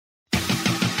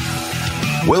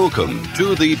Welcome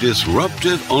to the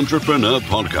Disruptive Entrepreneur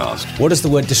Podcast. What does the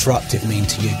word disruptive mean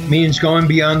to you? It means going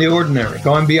beyond the ordinary,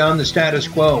 going beyond the status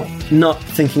quo. Not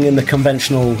thinking in the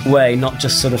conventional way, not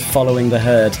just sort of following the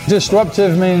herd.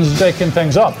 Disruptive means shaking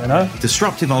things up, you know?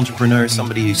 Disruptive entrepreneur is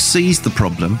somebody who sees the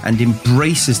problem and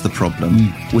embraces the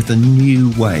problem with a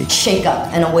new way. Shake up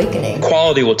and awakening.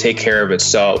 Quality will take care of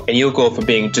itself, and you'll go from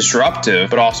being disruptive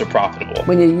but also profitable.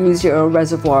 When you use your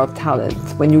reservoir of talent,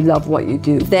 when you love what you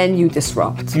do, then you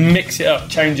disrupt. Mix it up,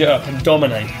 change it up, and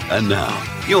dominate. And now,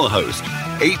 your host,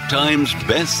 8 times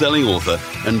best-selling author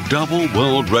and double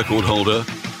world record holder,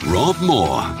 Rob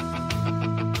Moore.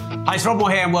 Hi, it's Rob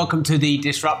Moore here, and welcome to the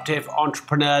Disruptive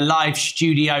Entrepreneur live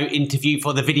studio interview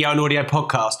for the video and audio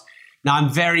podcast. Now, I'm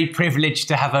very privileged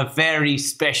to have a very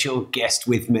special guest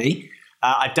with me.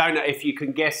 I don't know if you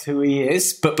can guess who he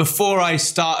is, but before I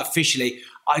start officially,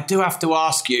 I do have to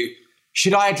ask you,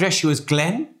 should I address you as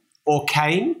Glenn or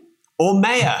Kane or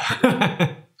Mayor?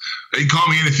 You call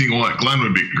me anything you want. Glenn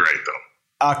would be great,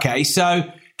 though. Okay,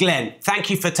 so Glenn,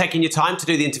 thank you for taking your time to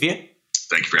do the interview.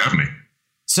 Thank you for having me.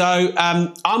 So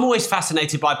I'm always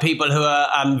fascinated by people who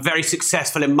are very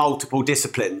successful in multiple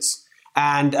disciplines.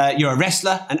 And you're a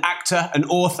wrestler, an actor, an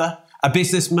author, a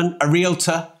businessman, a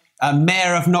realtor, a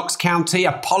mayor of Knox County,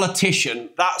 a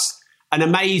politician. That's an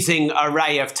amazing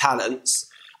array of talents.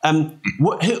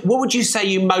 What would you say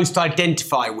you most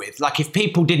identify with? Like if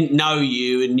people didn't know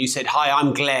you and you said, hi,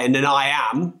 I'm Glenn and I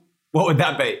am, what would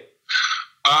that be?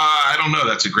 I don't know.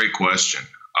 That's a great question.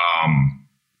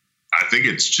 I think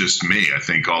it's just me. I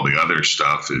think all the other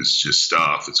stuff is just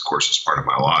stuff. It's, of course, it's part of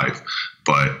my life,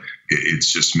 but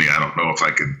it's just me. I don't know if I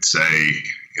could say,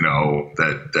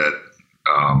 that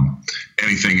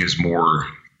anything is more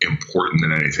important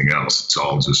than anything else. It's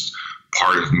all just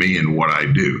part of me and what I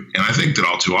do. And I think that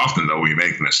all too often, though, we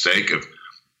make the mistake of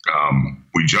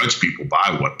we judge people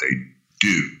by what they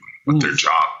do, what their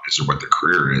job is or what their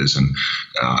career is. And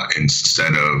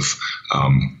instead of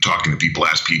talking to people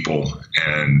as people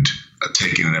and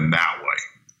taking them that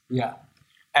way. Yeah.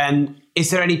 And is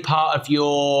there any part of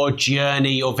your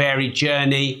journey, your varied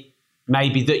journey,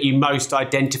 maybe that you most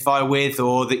identify with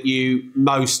or that you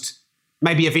most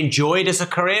maybe have enjoyed as a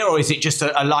career, or is it just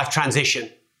a life transition?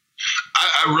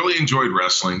 I really enjoyed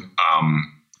wrestling.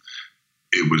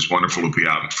 It was wonderful to be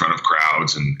out in front of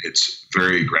crowds, and it's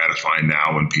very gratifying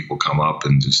now when people come up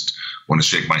and just want to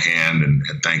shake my hand and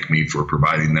thank me for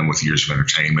providing them with years of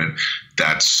entertainment.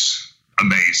 That's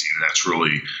amazing. That's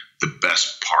really the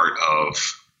best part of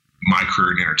my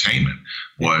career in entertainment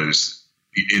was,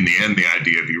 in the end, the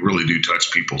idea of you really do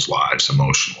touch people's lives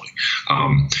emotionally.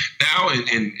 Now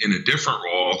in a different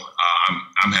role,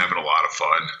 I'm having a lot of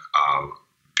fun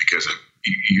because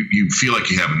you feel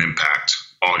like you have an impact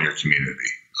on your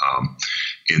community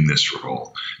in this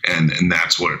role. And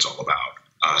that's what it's all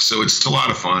about. So it's a lot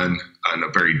of fun in a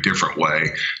very different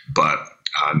way, but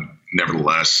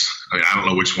nevertheless, I don't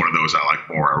know which one of those I like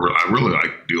more. I really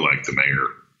do like the mayor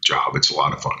job. It's a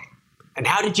lot of fun. And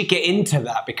how did you get into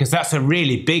that? Because that's a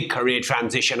really big career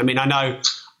transition. I mean, I know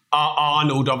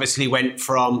Arnold obviously went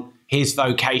from his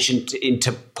vocation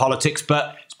into politics,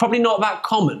 but it's probably not that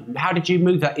common. How did you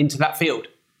move that into that field?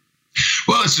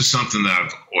 Well, it's just something that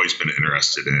I've always been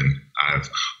interested in. I've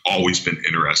always been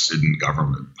interested in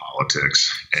government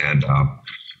politics, and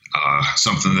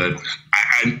something that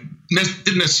I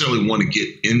didn't necessarily want to get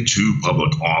into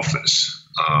public office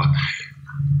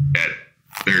at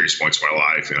various points in my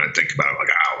life. And I think about it like,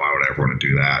 why would I ever want to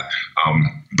do that?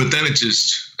 But then it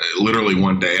just literally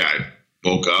one day I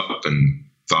woke up and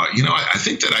thought, I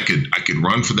think that I could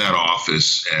run for that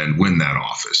office and win that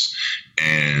office.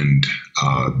 And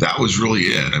that was really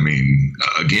it. I mean,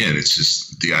 again, it's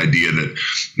just the idea that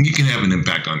you can have an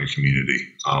impact on your community.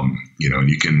 And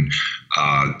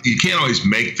you can't always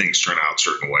make things turn out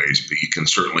certain ways, but you can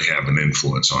certainly have an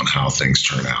influence on how things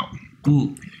turn out.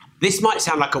 This might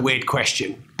sound like a weird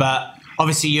question, but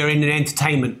obviously you're in an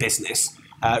entertainment business,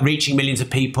 reaching millions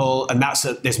of people, and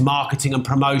there's marketing and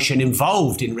promotion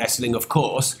involved in wrestling, of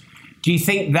course. Do you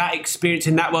think that experience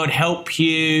in that world helped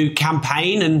you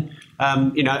campaign and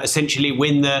essentially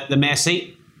win the mayor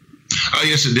seat? Oh,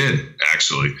 yes, it did,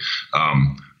 actually.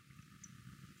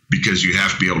 Because you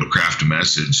have to be able to craft a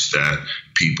message that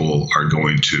people are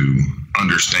going to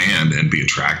understand and be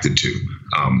attracted to.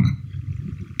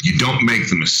 You don't make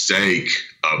the mistake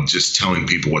of just telling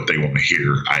people what they want to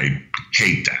hear. I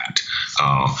hate that.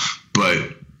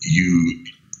 But you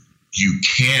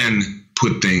can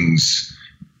put things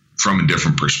from a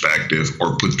different perspective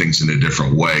or put things in a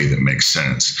different way that makes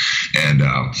sense. And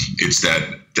it's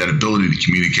that ability to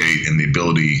communicate and the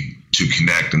ability to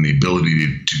connect and the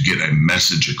ability to get a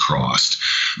message across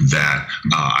that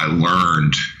I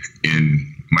learned in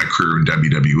my career in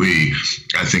WWE.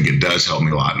 I think it does help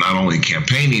me a lot, not only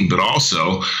campaigning, but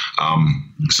also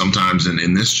sometimes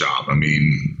in this job. I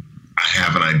mean, I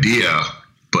have an idea,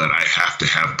 but I have to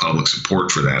have public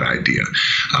support for that idea.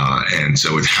 And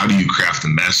so it's how do you craft the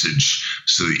message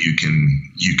so that you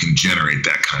can generate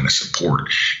that kind of support?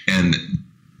 And,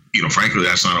 frankly,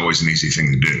 that's not always an easy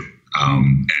thing to do.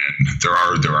 And there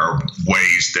are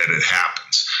ways that it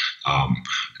happens.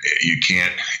 You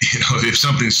can't, if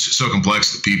something's so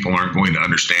complex that people aren't going to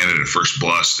understand it at first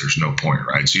blush, there's no point,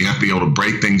 right? So you have to be able to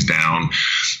break things down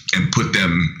and put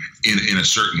them in a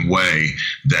certain way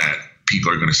that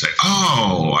people are going to say,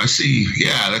 oh, I see.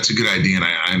 Yeah, that's a good idea. And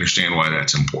I understand why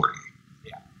that's important.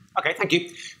 Yeah. Okay, thank you.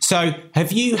 So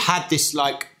have you had this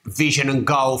vision and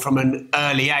goal from an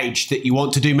early age that you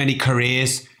want to do many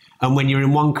careers, and when you're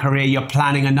in one career, you're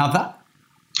planning another?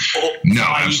 No,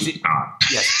 absolutely not.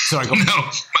 Yes, sorry. Go on.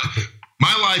 No,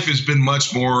 my life has been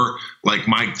much more like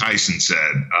Mike Tyson said.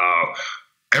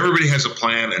 Everybody has a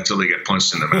plan until they get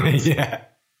punched in the mouth. Yeah.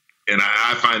 And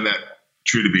I find that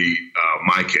true to be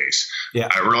my case. Yeah.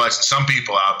 I realize that some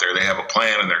people out there, they have a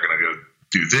plan and they're going to go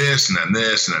do this and then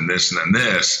this and then this and then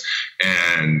this.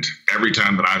 And every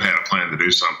time that I've had a plan to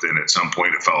do something, at some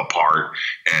point it fell apart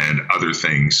and other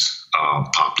things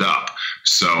popped up.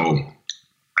 So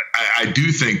I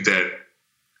do think that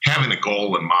having a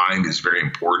goal in mind is very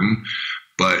important,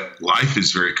 but life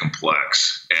is very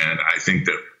complex. And I think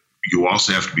that you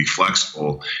also have to be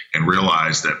flexible and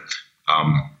realize that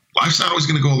life's not always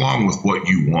going to go along with what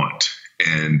you want.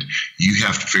 And you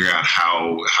have to figure out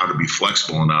how to be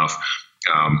flexible enough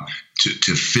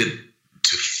to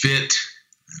fit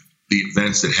the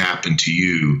events that happen to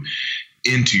you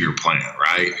into your plan,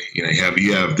 right?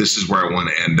 You have this is where I want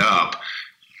to end up.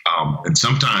 And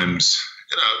sometimes,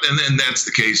 and then that's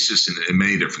the case just in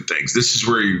many different things. This is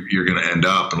where you're going to end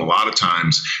up. And a lot of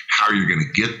times how you're going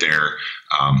to get there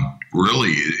really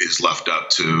is left up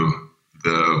to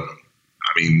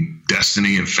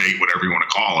destiny and fate, whatever you want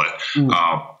to call it.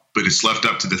 But it's left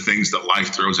up to the things that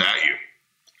life throws at you.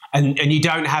 And you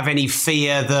don't have any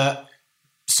fear that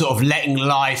sort of letting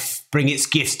life bring its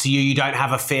gifts to you. You don't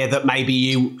have a fear that maybe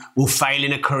you will fail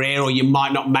in a career, or you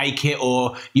might not make it,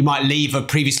 or you might leave a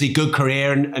previously good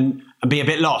career and be a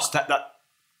bit lost.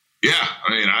 Yeah.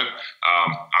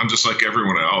 I'm just like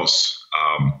everyone else.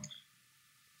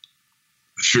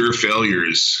 The fear of failure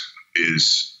is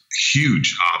a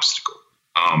huge obstacle.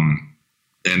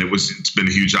 And it's been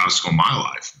a huge obstacle in my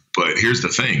life. But here's the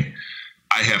thing.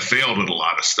 I have failed at a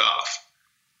lot of stuff.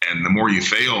 And the more you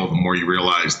fail, the more you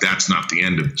realize that's not the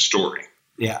end of the story.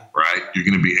 Yeah. Right? You're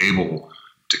going to be able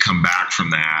to come back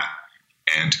from that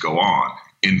and to go on.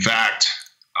 In fact,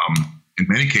 in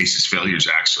many cases, failure is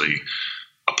actually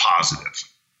a positive,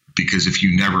 because if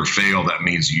you never fail, that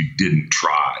means you didn't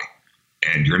try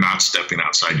and you're not stepping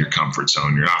outside your comfort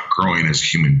zone. You're not growing as a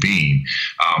human being.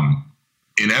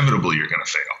 Inevitably, you're going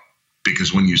to fail,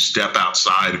 because when you step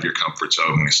outside of your comfort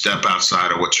zone, when you step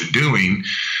outside of what you're doing,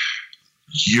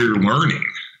 you're learning,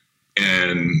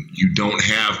 and you don't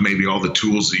have maybe all the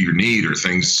tools that you need, or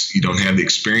things, you don't have the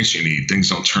experience you need. Things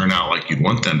don't turn out like you'd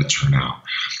want them to turn out.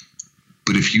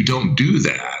 But if you don't do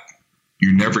that,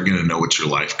 you're never going to know what your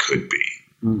life could be.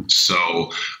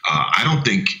 So I don't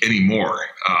think anymore.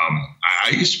 I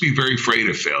used to be very afraid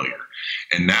of failure.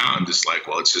 And now I'm just like,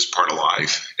 well, it's just part of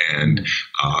life. And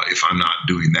if I'm not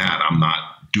doing that, I'm not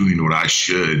doing what I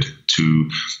should to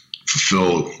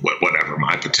fulfill whatever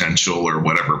my potential or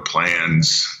whatever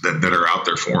plans that are out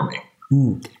there for me.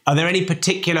 Are there any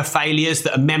particular failures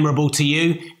that are memorable to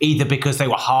you, either because they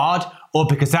were hard or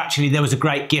because actually there was a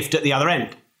great gift at the other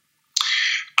end?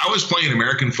 I was playing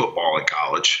American football in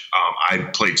college. I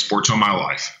played sports all my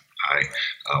life. I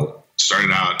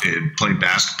started out playing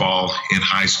basketball in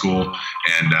high school,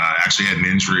 and actually had an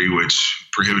injury which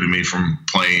prohibited me from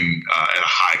playing at a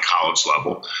high college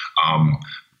level.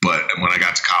 But when I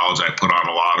got to college, I put on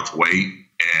a lot of weight,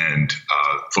 and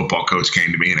football coach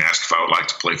came to me and asked if I would like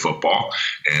to play football.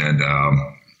 And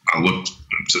I looked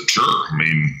and said, sure.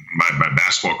 My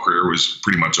basketball career was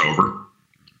pretty much over.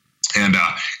 And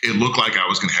it looked like I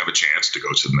was going to have a chance to go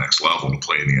to the next level and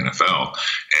play in the NFL.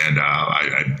 And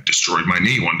I destroyed my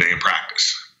knee one day in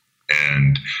practice.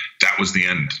 And that was the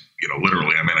end,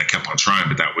 literally. I kept on trying,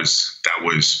 but that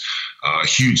was a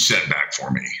huge setback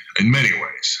for me in many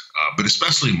ways, but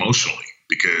especially emotionally,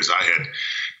 because I had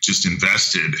just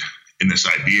invested in this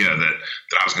idea that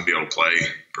I was going to be able to play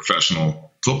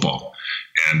professional football.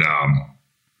 And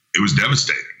it was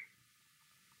devastating.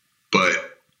 But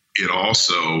it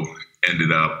also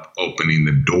ended up opening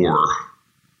the door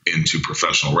into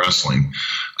professional wrestling,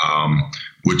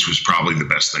 which was probably the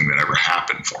best thing that ever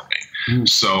happened for me.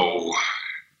 So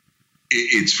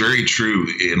it's very true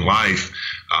in life.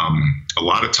 A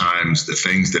lot of times the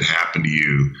things that happen to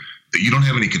you that you don't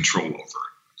have any control over,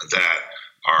 that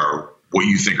are what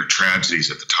you think are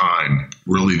tragedies at the time,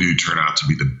 really do turn out to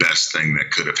be the best thing that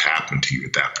could have happened to you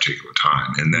at that particular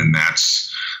time. And then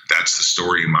that's the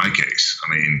story in my case.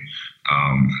 I mean,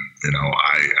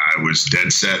 I was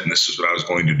dead set, and this is what I was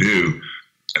going to do.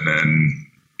 And then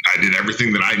I did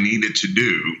everything that I needed to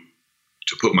do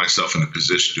to put myself in a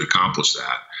position to accomplish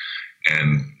that.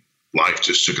 And life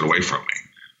just took it away from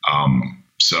me.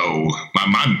 So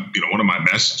one of my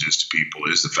messages to people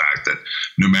is the fact that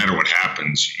no matter what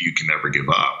happens, you can never give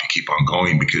up. You keep on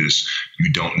going because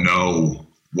you don't know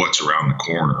what's around the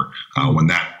corner. When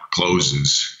that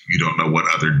closes, you don't know what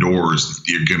other doors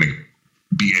you're going to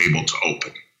be able to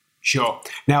open. Sure.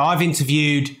 Now, I've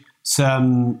interviewed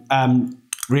some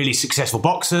really successful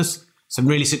boxers, some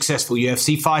really successful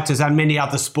UFC fighters, and many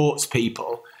other sports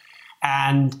people.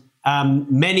 And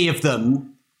many of them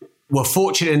were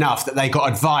fortunate enough that they got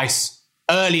advice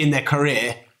early in their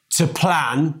career to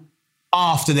plan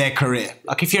after their career.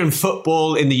 Like if you're in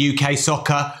football in the UK,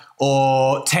 soccer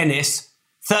or tennis,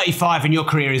 35 and your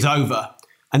career is over.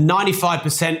 And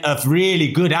 95% of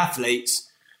really good athletes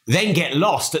then get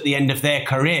lost at the end of their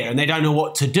career and they don't know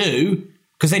what to do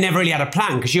because they never really had a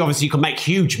plan, because you can make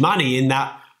huge money in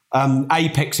that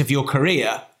apex of your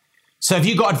career. So have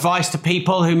you got advice to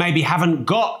people who maybe haven't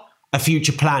got a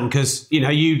future plan, because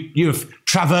you've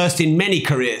traversed in many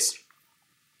careers?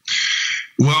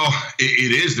 Well,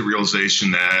 it is the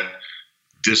realization that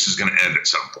this is going to end at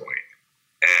some point,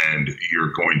 and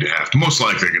you're going to have to, most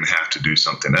likely going to have to do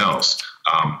something else.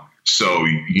 So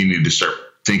you need to start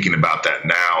thinking about that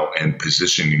now and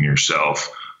positioning yourself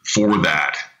for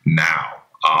that now.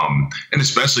 And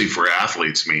especially for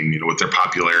athletes, I mean, with their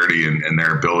popularity and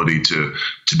their ability to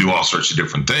do all sorts of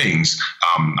different things,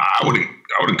 I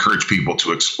would encourage people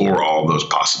to explore all those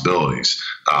possibilities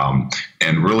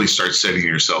and really start setting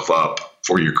yourself up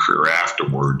for your career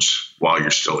afterwards while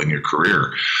you're still in your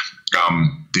career.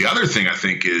 The other thing I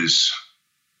think is,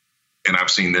 and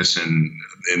I've seen this in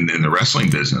the wrestling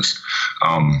business,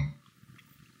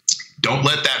 don't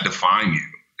let that define you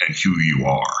and who you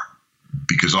are.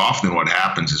 Because often what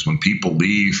happens is when people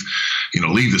leave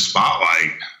the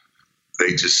spotlight,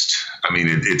 they just,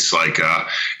 it's like,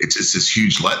 it's this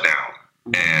huge letdown.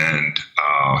 And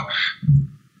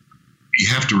you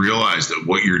have to realize that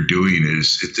what you're doing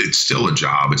it's still a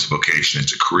job, it's a vocation,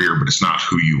 it's a career, but it's not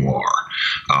who you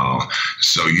are.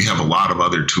 So you have a lot of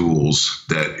other tools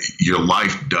that your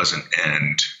life doesn't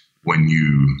end when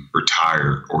you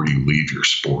retire or you leave your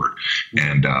sport.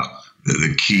 And,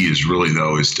 the key is really,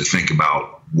 though, is to think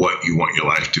about what you want your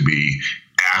life to be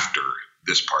after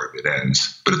this part of it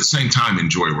ends. But at the same time,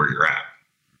 enjoy where you're at.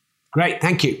 Great,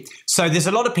 thank you. So there's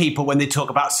a lot of people when they talk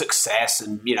about success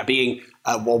and being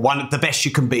one of the best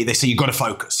you can be, they say you've got to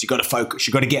focus, you've got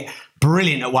to get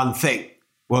brilliant at one thing.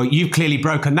 Well, you've clearly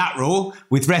broken that rule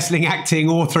with wrestling, acting,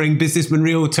 authoring, businessman,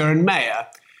 realtor, and mayor.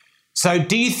 So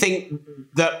do you think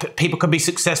that people can be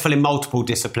successful in multiple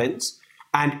disciplines?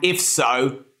 And if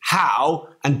so, how?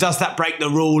 And does that break the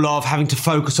rule of having to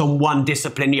focus on one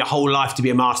discipline your whole life to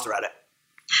be a master at it?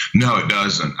 No, it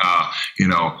doesn't.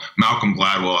 Malcolm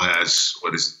Gladwell has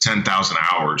 10,000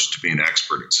 hours to be an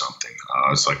expert at something.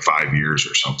 It's like 5 years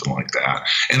or something like that.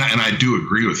 And I do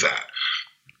agree with that.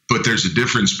 But there's a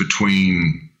difference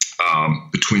between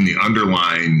the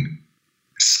underlying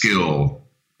skill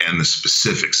and the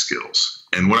specific skills.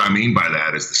 And what I mean by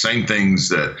that is the same things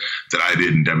that I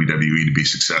did in WWE to be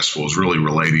successful is really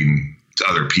relating to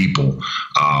other people,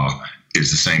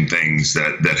 is the same things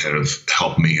that have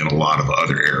helped me in a lot of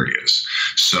other areas.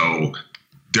 So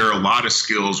there are a lot of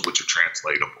skills which are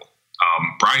translatable.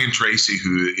 Brian Tracy,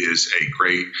 who is a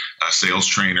great sales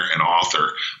trainer and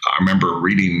author, I remember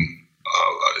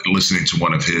listening to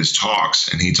one of his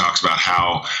talks, and he talks about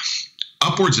how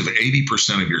upwards of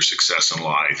 80% of your success in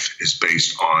life is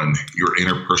based on your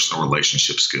interpersonal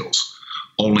relationship skills.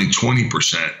 Only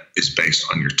 20% is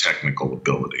based on your technical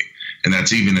ability. And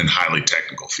that's even in highly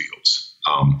technical fields.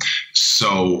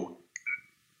 So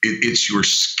it's your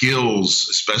skills,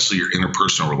 especially your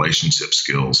interpersonal relationship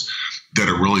skills, that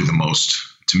are really the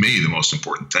most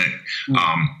important thing.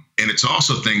 And it's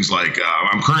also things like,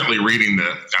 I'm currently reading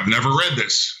I've never read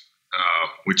this,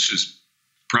 which is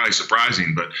probably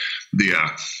surprising, but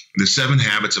the 7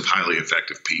 Habits of Highly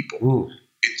Effective People.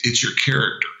 It's your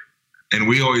character. And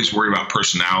we always worry about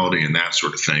personality and that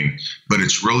sort of thing, but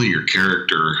it's really your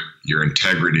character, your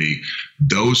integrity,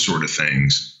 those sort of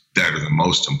things that are the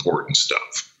most important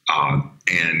stuff.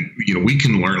 And we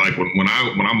can learn, like when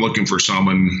I'm looking for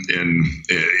someone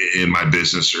in my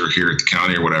business or here at the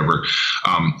county or whatever,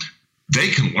 they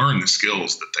can learn the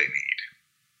skills that they need,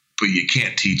 but you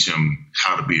can't teach them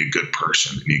how to be a good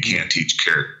person, and you can't teach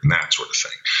character and that sort of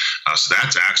thing. So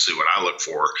that's actually what I look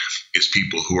for, is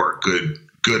people who are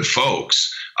good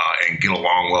folks and get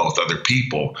along well with other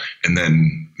people, and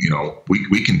then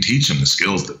we can teach them the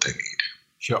skills that they need.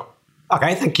 Sure.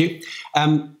 Okay, thank you.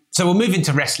 So we'll move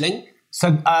into wrestling.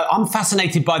 So I'm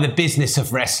fascinated by the business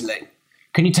of wrestling.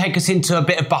 Can you take us into a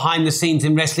bit of behind the scenes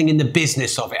in wrestling, in the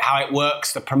business of it, how it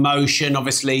works, the promotion,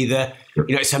 obviously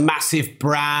it's a massive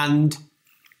brand.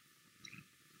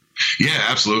 Yeah,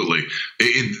 absolutely.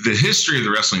 The history of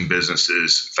the wrestling business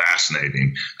is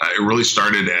fascinating. It really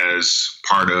started as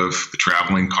part of the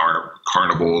traveling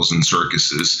carnivals and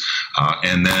circuses,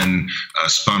 and then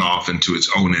spun off into its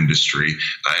own industry.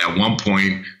 At one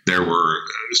point, there were,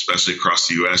 especially across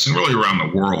the U.S. and really around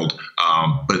the world,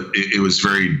 but it was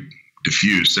very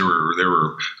diffused. There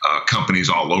were companies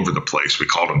all over the place. We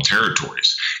called them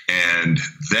territories. And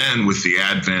then with the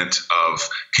advent of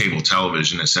cable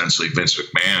television, essentially Vince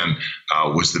McMahon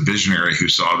was the visionary who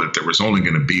saw that there was only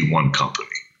going to be one company.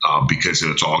 Because there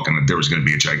was going to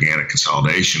be a gigantic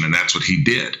consolidation, and that's what he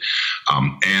did.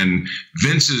 And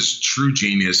Vince's true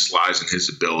genius lies in his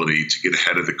ability to get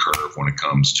ahead of the curve when it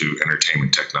comes to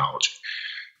entertainment technology.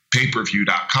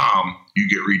 Pay-per-view.com, you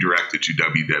get redirected to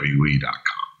WWE.com.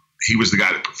 He was the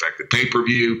guy that perfected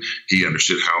pay-per-view. He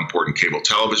understood how important cable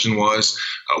television was.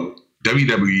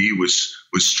 WWE was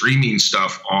streaming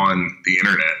stuff on the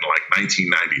internet in like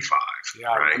 1995. Yeah,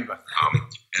 I remember.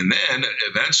 And then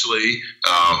eventually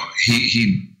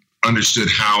he understood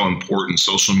how important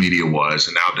social media was,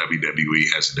 and now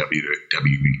WWE has a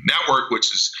WWE Network,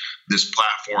 which is this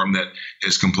platform that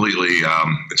is completely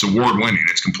it's award-winning.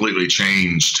 It's completely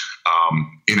changed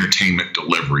entertainment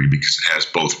delivery because it has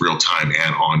both real-time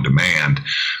and on-demand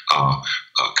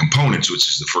components, which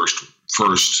is the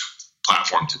first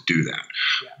platform to do that.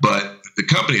 Yeah. But the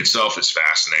company itself is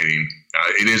fascinating.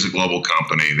 It is a global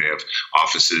company. They have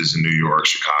offices in New York,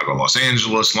 Chicago, Los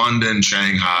Angeles, London,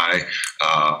 Shanghai,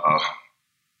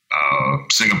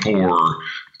 Singapore,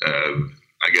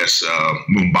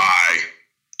 Mumbai,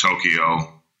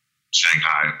 Tokyo,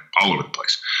 Shanghai, all over the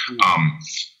place.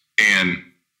 And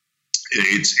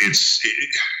it's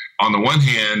on the one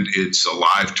hand, it's a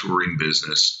live touring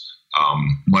business,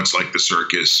 much like the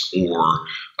circus or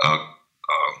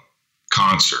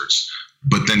concerts.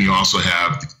 But then you also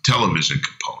have the television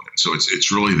component. So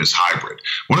it's really this hybrid.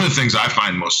 One of the things I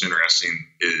find most interesting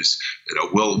is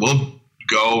we'll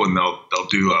go and they'll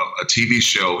do a TV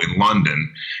show in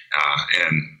London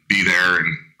and be there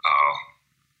and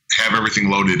have everything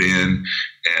loaded in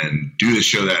and do the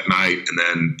show that night and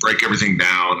then break everything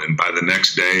down. And by the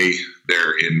next day,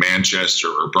 they're in Manchester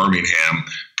or Birmingham,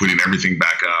 putting everything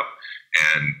back up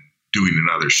and doing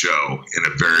another show in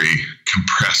a very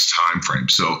compressed time frame.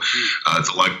 So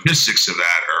the logistics of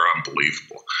that are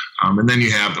unbelievable. And then you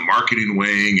have the marketing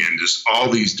wing and just all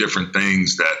these different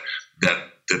things that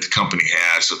the company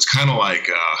has. So it's kind of like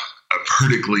a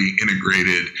vertically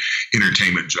integrated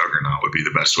entertainment juggernaut would be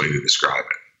the best way to describe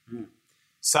it.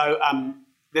 So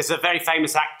there's a very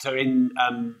famous actor in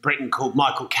Britain called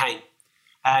Michael Kane.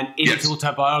 And in his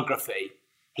autobiography,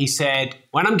 he said,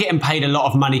 when I'm getting paid a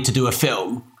lot of money to do a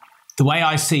film, the way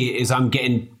I see it is I'm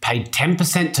getting paid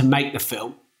 10% to make the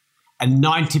film and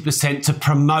 90% to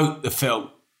promote the film.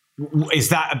 Is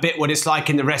that a bit what it's like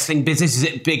in the wrestling business? Is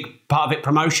it a big part of it,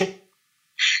 promotion?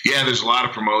 Yeah, there's a lot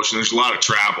of promotion. There's a lot of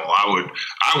travel.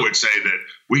 I would say that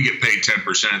we get paid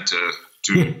 10% to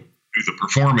do the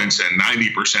performance and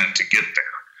 90% to get there.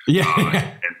 Yeah.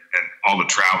 And all the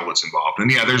travel that's involved. And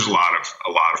yeah, there's a lot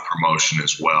of promotion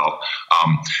as well.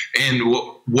 And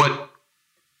what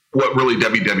really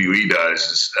WWE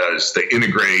does is they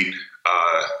integrate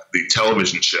the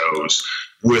television shows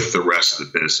with the rest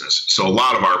of the business. So a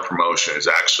lot of our promotion is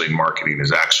actually marketing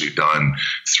is actually done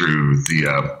through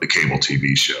the cable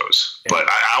TV shows. Yeah. But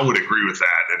I would agree with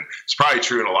that. And it's probably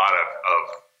true in a lot of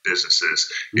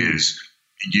businesses is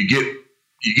you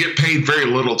get paid very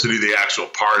little to do the actual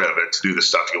part of it, to do the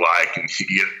stuff you like, and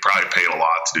you get probably paid a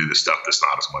lot to do the stuff that's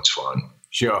not as much fun.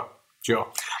 Sure.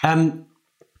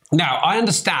 Now, I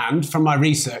understand from my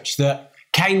research that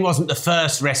Kane wasn't the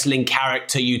first wrestling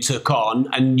character you took on,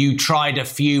 and you tried a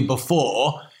few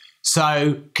before.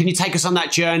 So can you take us on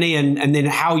that journey and then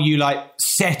how you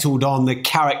settled on the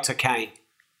character Kane?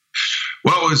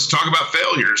 Well, let's talk about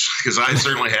failures, because I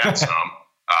certainly had some.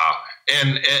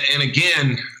 And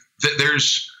again,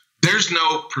 there's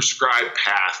no prescribed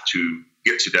path to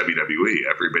get to WWE.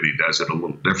 Everybody does it a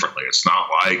little differently. It's not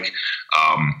like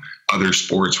other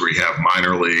sports where you have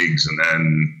minor leagues and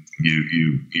then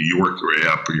you work your way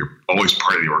up, or you're always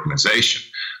part of the organization.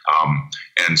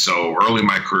 And so early in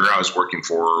my career, I was working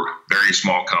for very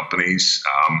small companies,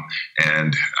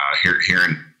 and here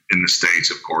in the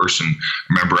States, of course. And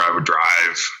remember, I would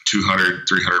drive 200,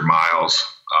 300 miles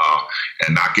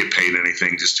and not get paid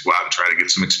anything, just to go out and try to get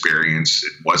some experience.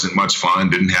 It wasn't much fun.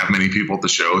 Didn't have many people at the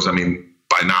shows. I mean,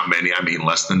 by not many, I mean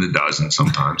less than a dozen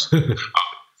sometimes.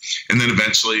 And then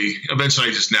eventually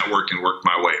I just networked and worked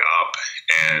my way up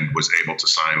and was able to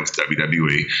sign with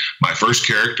WWE. My first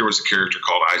character was a character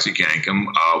called Isaac Yankum,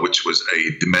 which was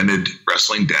a demented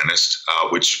wrestling dentist,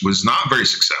 which was not very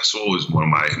successful. It was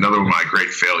another one of my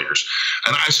great failures.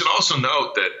 And I should also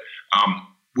note that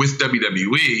with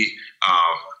WWE,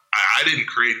 I didn't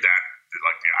create that.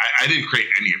 I didn't create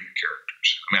any of the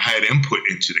characters. I mean, I had input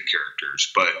into the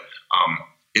characters, but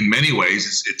in many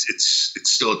ways, it's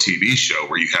still a TV show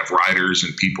where you have writers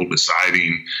and people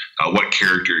deciding what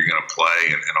character you're going to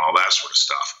play and all that sort of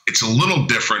stuff. It's a little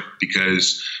different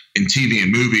because in TV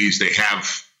and movies,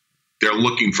 they're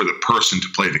looking for the person to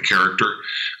play the character.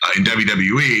 In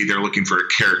WWE, they're looking for a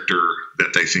character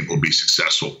that they think will be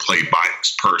successful, played by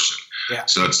this person. Yeah.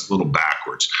 So it's a little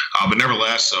backwards. But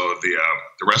nevertheless, so the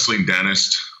wrestling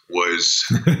dentist was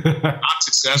not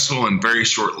successful and very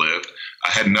short-lived.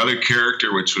 I had another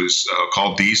character which was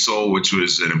called Diesel, which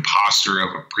was an imposter of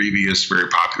a previous very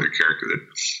popular character that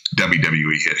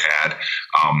WWE had.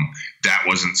 That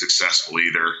wasn't successful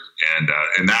either.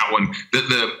 And that one,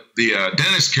 the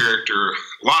dentist character,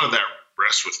 a lot of that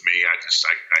rests with me. I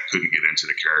couldn't get into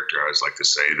the character. I always like to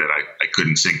say that I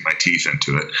couldn't sink my teeth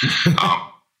into it.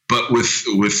 But with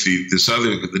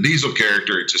the Diesel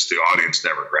character, the audience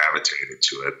never gravitated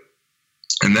to it.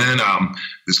 And then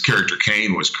this character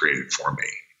Kane was created for me,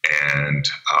 and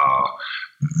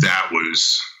that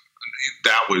was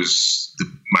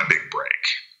my big break.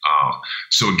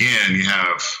 So again,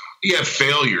 you have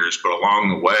failures, but along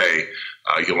the way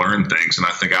you learn things, and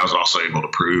I think I was also able to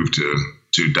prove to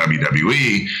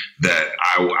WWE that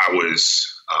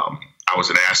I was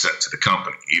an asset to the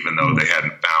company, even though they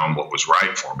hadn't found what was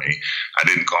right for me. I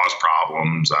didn't cause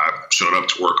problems. I showed up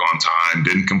to work on time,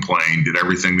 didn't complain, did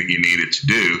everything that you needed to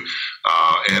do.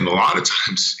 And a lot of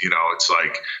times, it's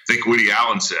like, I think Woody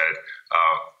Allen said,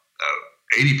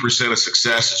 80% of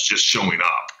success is just showing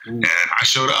up. And I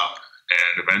showed up,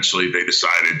 and eventually they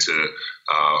decided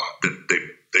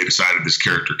they decided this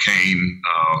character Kane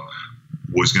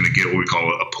was going to get what we call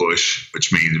a push,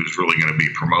 which means it was really going to be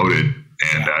promoted.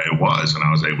 And it was, and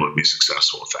I was able to be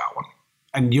successful with that one.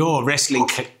 And your wrestling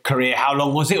career, how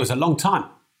long was it? It was a long time.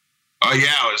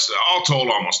 It was all told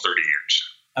almost 30 years.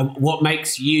 And what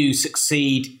makes you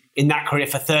succeed in that career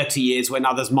for 30 years when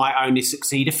others might only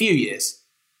succeed a few years?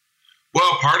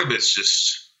 Well, part of it's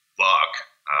just luck.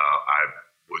 I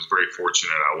was very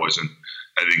fortunate.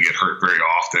 I didn't get hurt very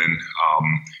often.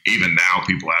 Even now,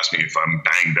 people ask me if I'm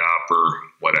banged up or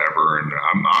whatever, and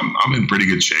I'm in pretty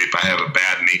good shape. I have a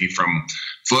bad knee from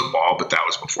football, but that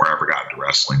was before I ever got into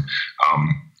wrestling.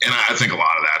 And I think a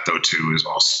lot of that, though, too, is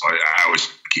also I always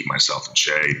keep myself in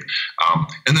shape.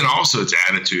 And then also it's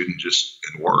attitude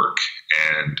and work,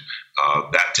 and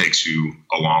that takes you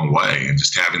a long way. And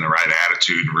just having the right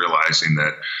attitude and realizing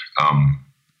that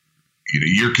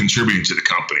you're contributing to the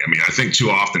company. I mean, I think too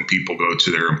often people go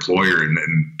to their employer and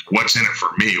what's in it for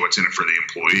me, what's in it for the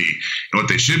employee. And what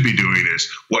they should be doing is,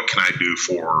 what can I do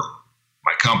for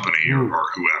my company or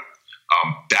whoever?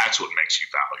 That's what makes you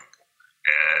valuable.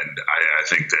 And I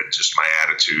think that just my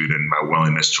attitude and my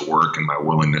willingness to work and my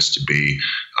willingness to be,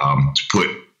 to put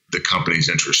the company's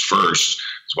interest first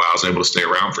is why I was able to stay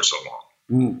around for so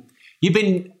long. You've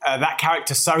been that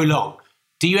character so long.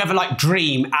 Do you ever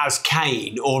dream as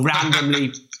Kane or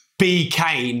randomly be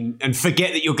Kane and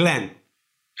forget that you're Glenn?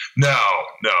 No.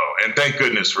 And thank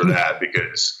goodness for that,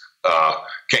 because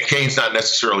Kane's not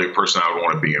necessarily a person I would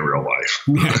want to be in real life.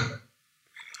 Yeah.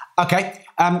 Okay.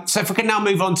 So if we can now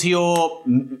move on to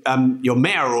your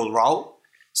mayoral role.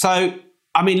 So,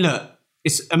 I mean, look,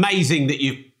 it's amazing that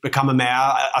you've become a mayor.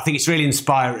 I think it's really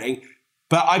inspiring.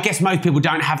 But I guess most people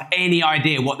don't have any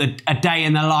idea what a day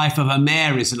in the life of a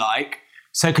mayor is like.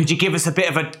 So could you give us a bit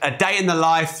of a day in the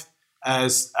life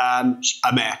as a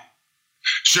mayor?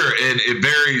 Sure. It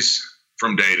varies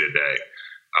from day to day.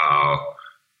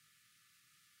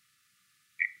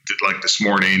 Like this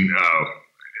morning, I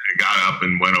got up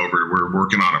and went over. We're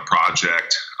working on a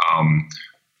project.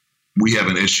 We have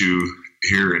an issue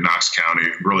here in Knox County,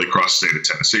 really across the state of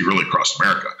Tennessee, really across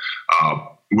America,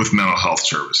 with mental health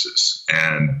services.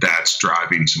 And that's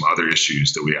driving some other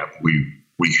issues that we have.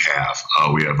 We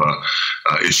have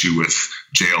a issue with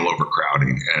jail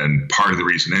overcrowding, and part of the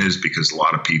reason is because a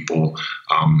lot of people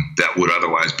that would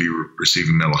otherwise be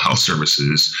receiving mental health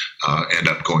services end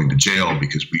up going to jail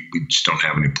because we just don't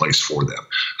have any place for them.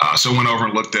 So I went over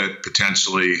and looked at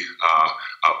potentially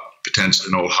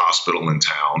an old hospital in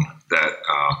town that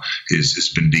has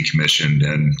been decommissioned,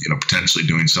 and potentially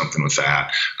doing something with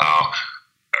that.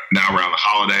 Now around the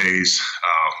holidays,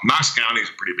 Knox County is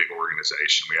a pretty big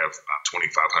organization. We have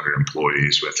 2,500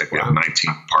 employees. I think we have 19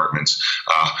 departments.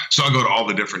 So I go to all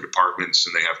the different departments,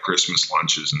 and they have Christmas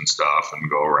lunches and stuff, and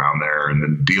go around there, and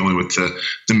then dealing with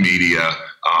the media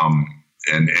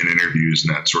and interviews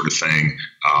and that sort of thing,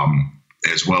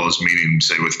 as well as meeting,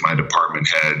 say, with my department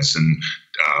heads. And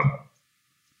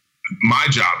my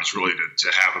job is really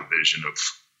to have a vision of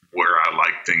where I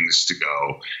like things to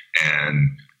go,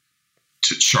 and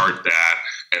to chart that,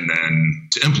 and then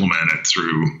to implement it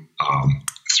through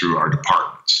our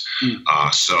departments.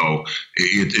 So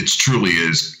it truly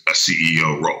is a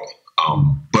CEO role.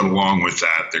 But along with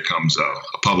that, there comes a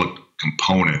public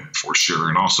component for sure,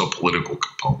 and also a political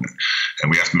component. And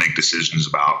we have to make decisions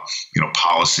about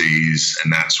policies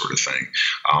and that sort of thing.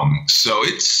 So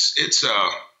it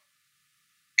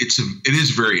is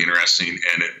very interesting,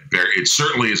 and it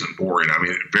certainly isn't boring. I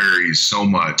mean, it varies so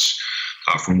much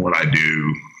from what I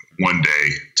do one day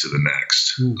to the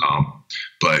next.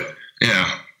 But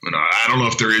yeah, I don't know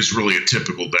if there is really a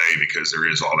typical day, because there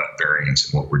is all that variance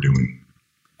in what we're doing.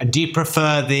 And do you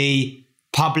prefer the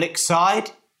public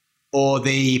side or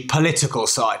the political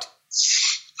side?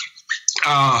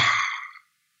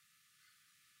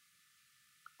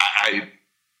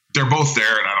 They're both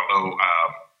there, and I don't know.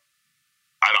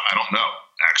 I don't know,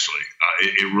 actually.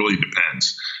 It really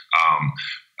depends.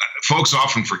 Folks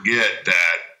often forget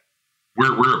that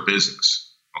we're a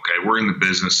business. Okay, we're in the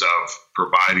business of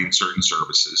providing certain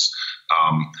services,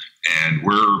 and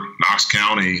Knox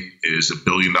County is $1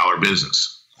 billion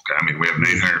business. Okay, I mean, we have an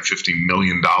 $850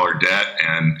 million debt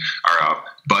and our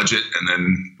budget, and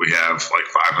then we have like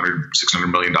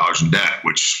 $500-600 million in debt,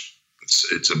 which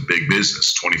it's a big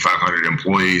business. 2,500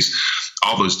 employees,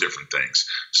 all those different things.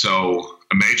 So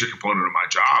a major component of my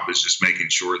job is just making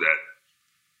sure that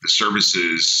the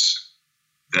services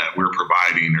that we're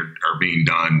providing are being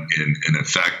done in an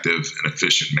effective and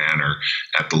efficient manner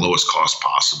at the lowest cost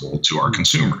possible to our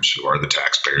consumers, who are the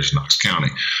taxpayers in Knox County.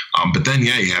 But then,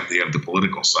 you have the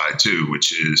political side too,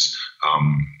 which is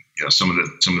some of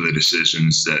the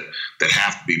decisions that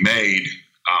have to be made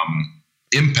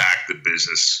impact the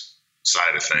business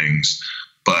side of things,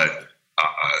 but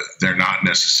they're not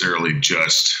necessarily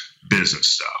just business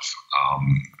stuff.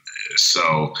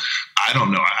 So I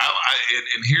don't know.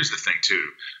 And here's the thing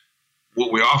too.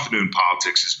 What we often do in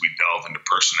politics is we delve into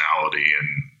personality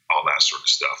and all that sort of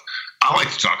stuff. I like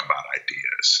to talk about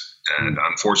ideas, and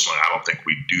unfortunately, I don't think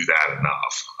we do that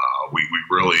enough. We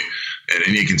really,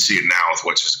 and you can see it now with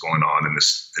what's just going on in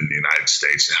the United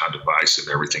States and how divisive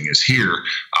everything is here.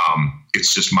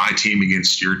 It's just my team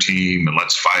against your team, and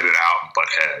let's fight it out and butt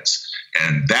heads.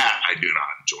 And that I do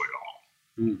not enjoy at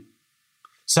all.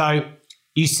 So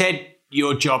you said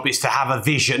your job is to have a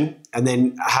vision and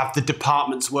then have the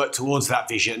departments work towards that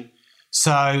vision.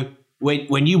 So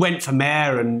when you went for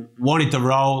mayor and wanted the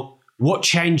role, what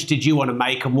change did you want to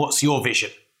make, and what's your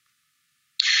vision?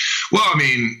 Well, I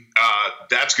mean,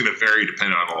 that's going to vary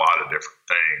depending on a lot of different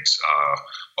things.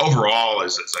 Overall,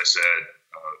 as I said,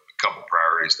 a couple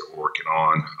priorities that we're working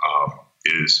on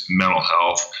is mental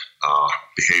health,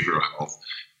 behavioral health,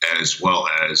 as well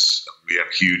as we have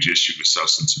a huge issue with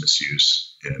substance misuse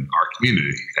in our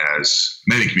community, as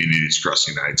many communities across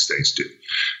the United States do.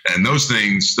 And those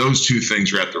two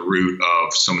things are at the root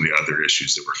of some of the other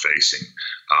issues that we're facing,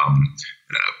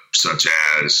 such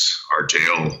as our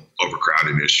jail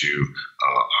overcrowding issue,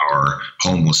 our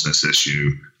homelessness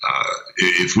issue.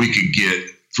 If we could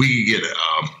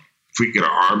get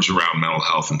our arms around mental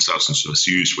health and substance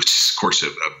misuse, which is, of course, a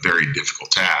very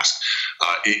difficult task,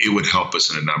 it would help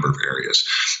us in a number of areas.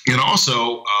 And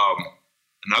also,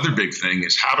 another big thing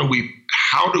is how do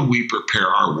we prepare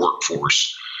our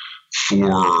workforce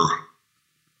for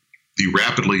the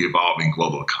rapidly evolving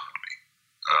global economy?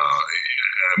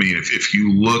 I mean, if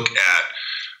you look at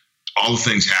all the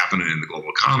things happening in the global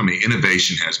economy,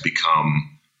 innovation has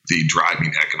become the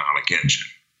driving economic engine.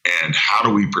 And how do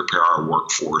we prepare our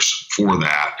workforce for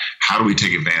that? How do we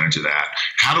take advantage of that?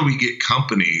 How do we get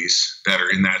companies that are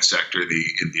in that sector of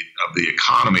the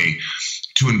economy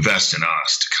to invest in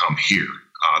us, to come here?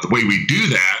 The way we do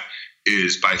that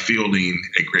is by fielding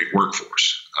a great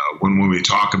workforce. When we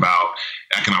talk about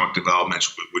economic development,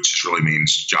 which just really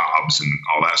means jobs and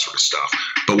all that sort of stuff,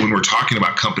 but when we're talking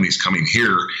about companies coming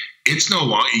here, it's no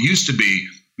longer. It used to be,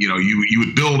 you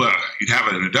would you'd have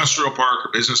an industrial park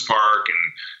or business park,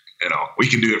 and we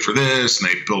can do it for this, and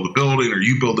they build a building, or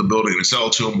you build a building and sell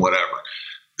it to them, whatever.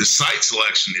 The site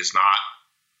selection is not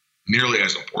nearly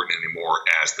as important anymore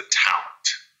as the talent.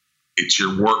 It's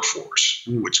your workforce,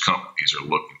 which companies are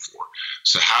looking for.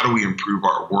 So how do we improve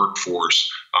our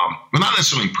workforce? Well, not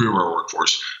necessarily improve our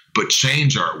workforce, but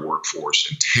change our workforce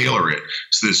and tailor it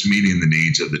so that it's meeting the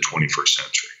needs of the 21st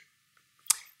century.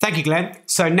 Thank you, Glenn.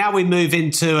 So now we move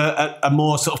into a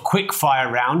more sort of quick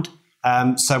fire round.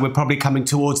 So we're probably coming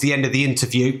towards the end of the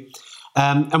interview.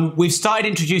 And we've started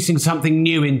introducing something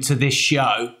new into this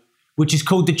show, which is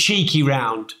called the cheeky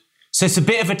round. So it's a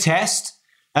bit of a test.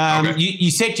 Okay.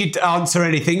 You said you'd answer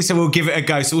anything, so we'll give it a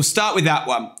go. So we'll start with that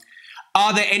one.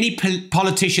 Are there any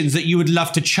politicians that you would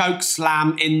love to choke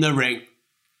slam in the ring?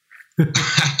 I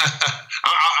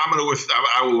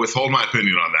will withhold my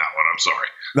opinion on that one. I'm sorry.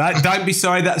 Right, don't be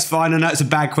sorry. That's fine. I know it's a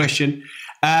bad question.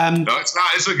 No, it's not.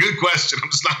 It's a good question. I'm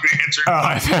just not going to answer it. All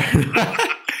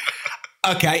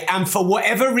right. Okay, and for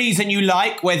whatever reason you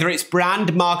like, whether it's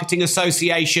brand, marketing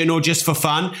association, or just for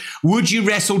fun, would you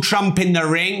wrestle Trump in the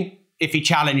ring if he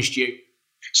challenged you?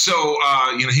 So,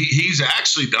 he's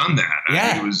actually done that.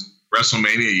 Yeah. He was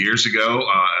WrestleMania years ago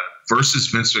versus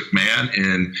Vince McMahon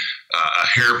in a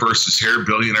hair versus hair,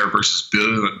 billionaire versus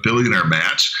billionaire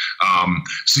match.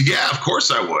 So, yeah, of course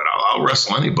I would. I'll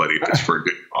wrestle anybody if it's for a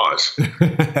good cause.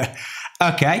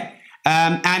 Okay.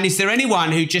 And is there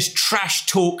anyone who just trash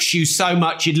talks you so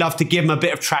much you'd love to give them a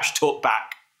bit of trash talk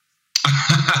back?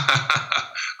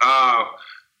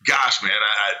 Gosh, man,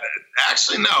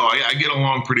 no. I get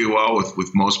along pretty well with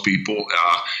most people,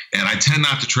 and I tend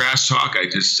not to trash talk. I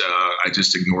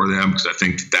just ignore them because I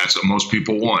think that's what most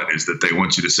people want, is that they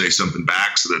want you to say something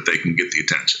back so that they can get the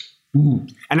attention.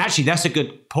 And actually, that's a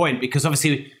good point, because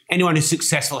obviously anyone who's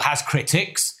successful has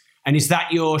critics. And is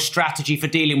that your strategy for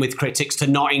dealing with critics, to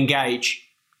not engage?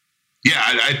 Yeah,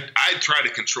 I try to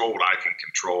control what I can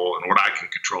control, and what I can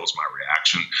control is my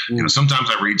reaction. Sometimes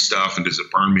I read stuff and does it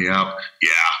burn me up? Yeah,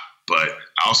 but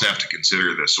I also have to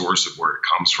consider the source of where it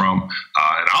comes from. And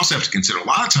I also have to consider a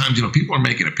lot of times, people are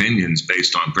making opinions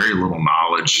based on very little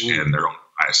knowledge and their own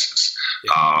biases.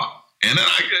 Yeah. And then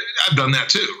I've done that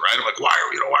too, right? I'm like, why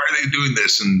are they doing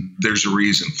this? And there's a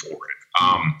reason for it.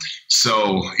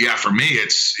 So yeah, for me,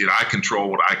 it's, I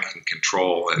control what I can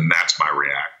control, and that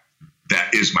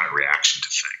is my reaction to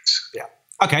things. Yeah.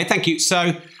 Okay. Thank you.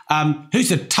 So, who's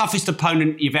the toughest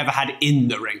opponent you've ever had in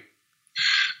the ring?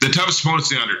 The toughest opponent's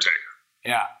The Undertaker.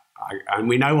 Yeah. And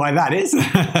we know why that is.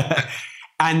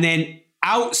 And then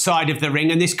outside of the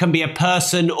ring, and this can be a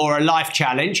person or a life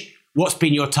challenge, what's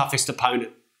been your toughest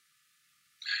opponent?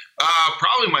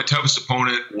 Probably my toughest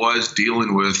opponent was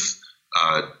dealing with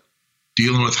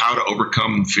how to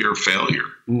overcome fear of failure,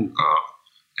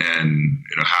 and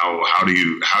how do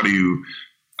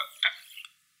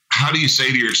you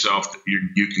say to yourself that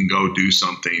you can go do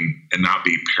something and not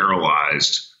be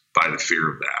paralyzed by the fear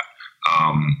of that.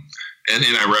 And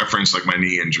I referenced like my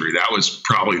knee injury. That was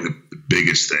probably the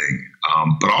biggest thing.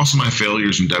 But also my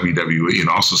failures in WWE, and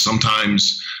also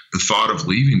sometimes the thought of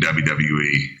leaving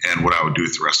WWE and what I would do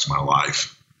with the rest of my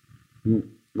life.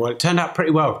 Well, it turned out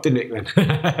pretty well, didn't it, Glenn?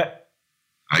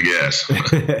 I guess.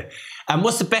 And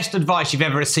what's the best advice you've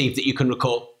ever received that you can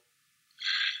recall?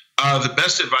 The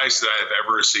best advice that I've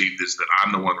ever received is that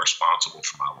I'm the one responsible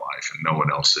for my life and no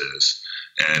one else is.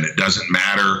 And it doesn't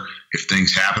matter if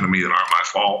things happen to me that aren't my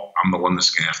fault. I'm the one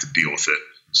that's going to have to deal with it.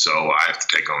 So I have to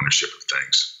take ownership of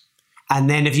things. And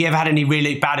then have you ever had any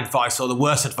really bad advice, or the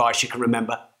worst advice you can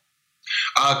remember?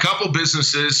 A couple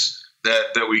businesses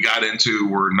that we got into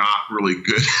were not really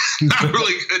good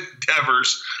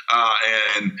endeavors,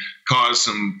 and caused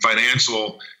some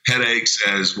financial headaches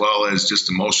as well as just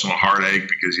emotional heartache,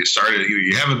 because you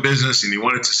have a business and you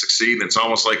want it to succeed, and it's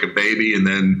almost like a baby, and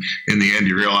then in the end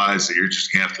you realize that you're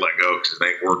just going to have to let go because it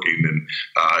ain't working, and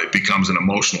it becomes an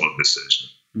emotional decision.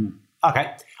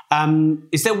 Okay.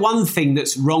 Is there one thing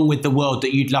that's wrong with the world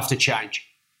that you'd love to change?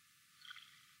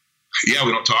 Yeah,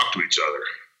 we don't talk to each other.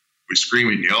 We scream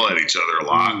and yell at each other a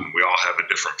lot, and we all have a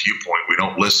different viewpoint. We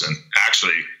don't listen.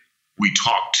 Actually, we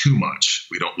talk too much.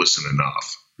 We don't listen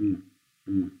enough.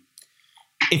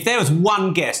 If there was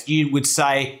one guest you would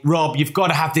say, Rob, you've got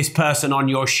to have this person on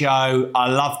your show. I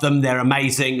love them. They're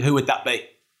amazing. Who would that be?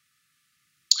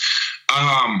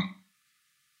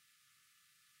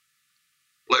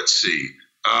 Let's see.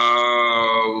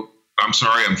 I'm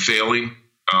sorry, I'm failing.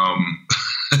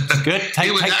 Good.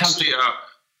 It would actually,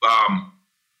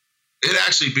 it'd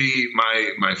actually be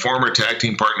my former tag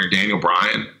team partner, Daniel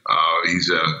Bryan. He's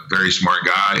a very smart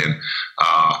guy, and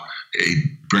he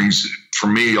brings, for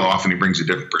me, often he brings a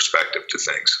different perspective to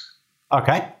things.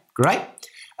 Okay, great.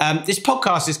 This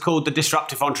podcast is called The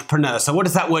Disruptive Entrepreneur. So what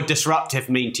does that word disruptive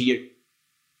mean to you?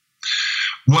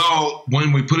 Well,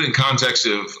 when we put it in context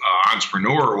of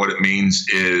entrepreneur, what it means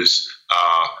is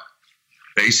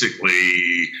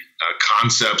basically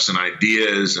concepts and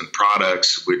ideas and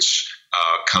products which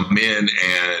come in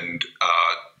and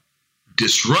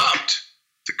disrupt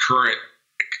the current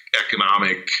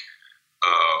economic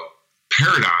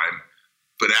paradigm,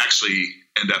 but actually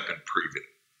end up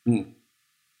improving.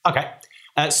 Okay.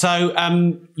 So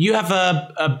you have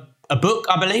a book,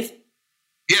 I believe?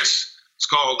 Yes.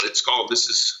 It's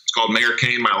called Mayor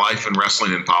Kane, My Life in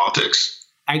Wrestling and Politics.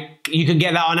 And you can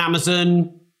get that on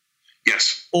Amazon?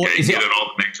 Yes. Or you can get it at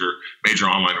all the major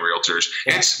online realtors.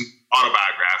 Yeah. It's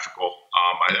autobiographical.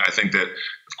 I think that,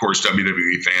 of course,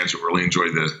 WWE fans will really enjoy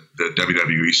the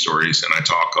WWE stories, and I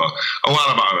talk a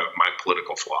lot about my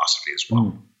political philosophy as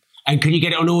well. And can you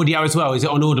get it on audio as well? Is it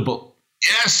on Audible?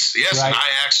 Yes. Right. And I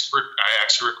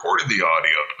actually recorded the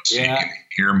audio, so you can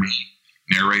hear me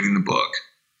narrating the book.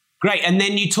 Great. And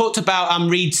then you talked about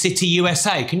Reed City,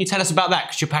 USA. Can you tell us about that?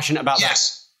 Because you're passionate about that.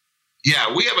 Yes.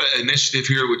 Yeah, we have an initiative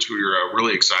here which we're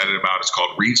really excited about. It's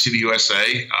called Reed City USA.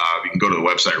 You can go to the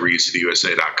website,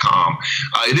 reedcityusa.com.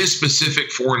 It is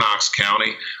specific for Knox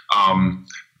County,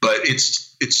 but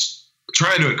it's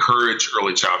trying to encourage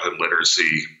early childhood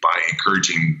literacy by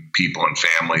encouraging people and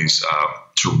families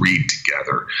to read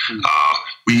together.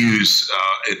 We use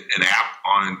an app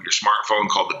on your smartphone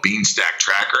called the Beanstack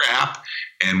Tracker app.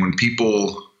 And when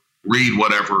people read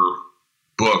whatever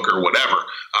book or whatever,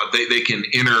 they can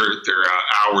enter their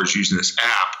hours using this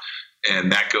app,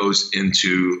 and that goes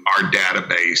into our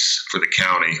database for the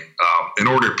county. In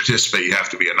order to participate, you have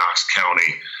to be a Knox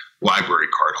County library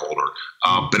card holder.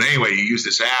 But anyway, you use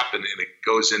this app, and it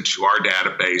goes into our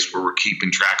database where we're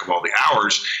keeping track of all the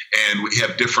hours, and we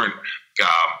have different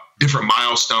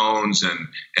milestones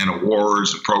and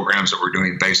awards and programs that we're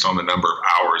doing based on the number of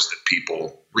hours that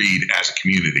people read as a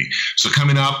community. So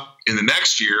coming up in the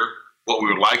next year, what we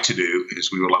would like to do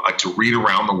is we would like to read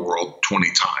around the world 20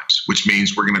 times, which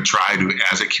means we're going to try to,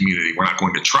 as a community, we're not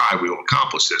going to try, we will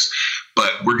accomplish this,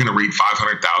 but we're going to read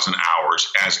 500,000 hours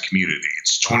as a community.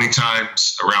 It's 20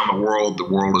 times around the world. The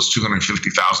world is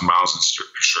 250,000 miles in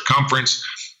circumference.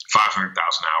 500,000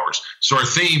 hours. So our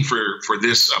theme for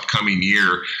this upcoming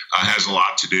year has a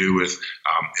lot to do with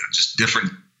just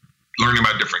learning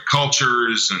about different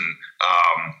cultures, and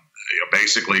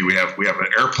basically we have an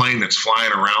airplane that's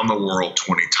flying around the world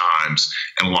 20 times,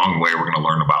 and along the way we're going to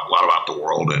learn a lot about the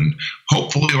world and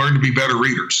hopefully learn to be better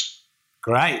readers.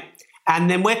 Great. And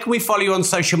then where can we follow you on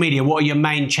social media? What are your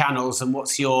main channels, and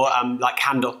what's your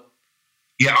handle?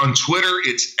 Yeah, on Twitter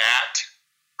it's at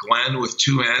Glenn with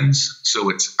 2 N's. So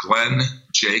it's Glenn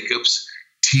Jacobs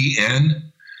TN.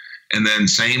 And then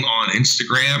same on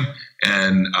Instagram.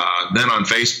 And then on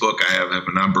Facebook, I have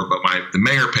a number, but the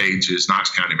mayor page is Knox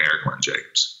County Mayor Glenn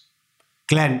Jacobs.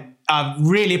 Glenn, I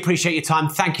really appreciate your time.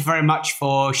 Thank you very much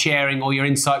for sharing all your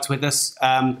insights with us.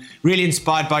 Really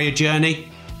inspired by your journey.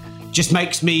 Just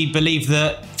makes me believe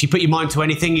that if you put your mind to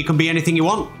anything, you can be anything you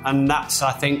want. And that's,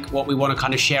 I think, what we want to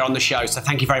kind of share on the show. So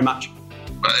thank you very much.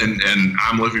 And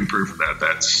I'm living proof of that.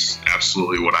 That's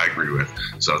absolutely what I agree with.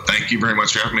 So thank you very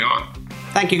much for having me on.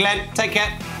 Thank you, Glenn. Take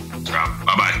care.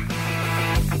 Bye-bye.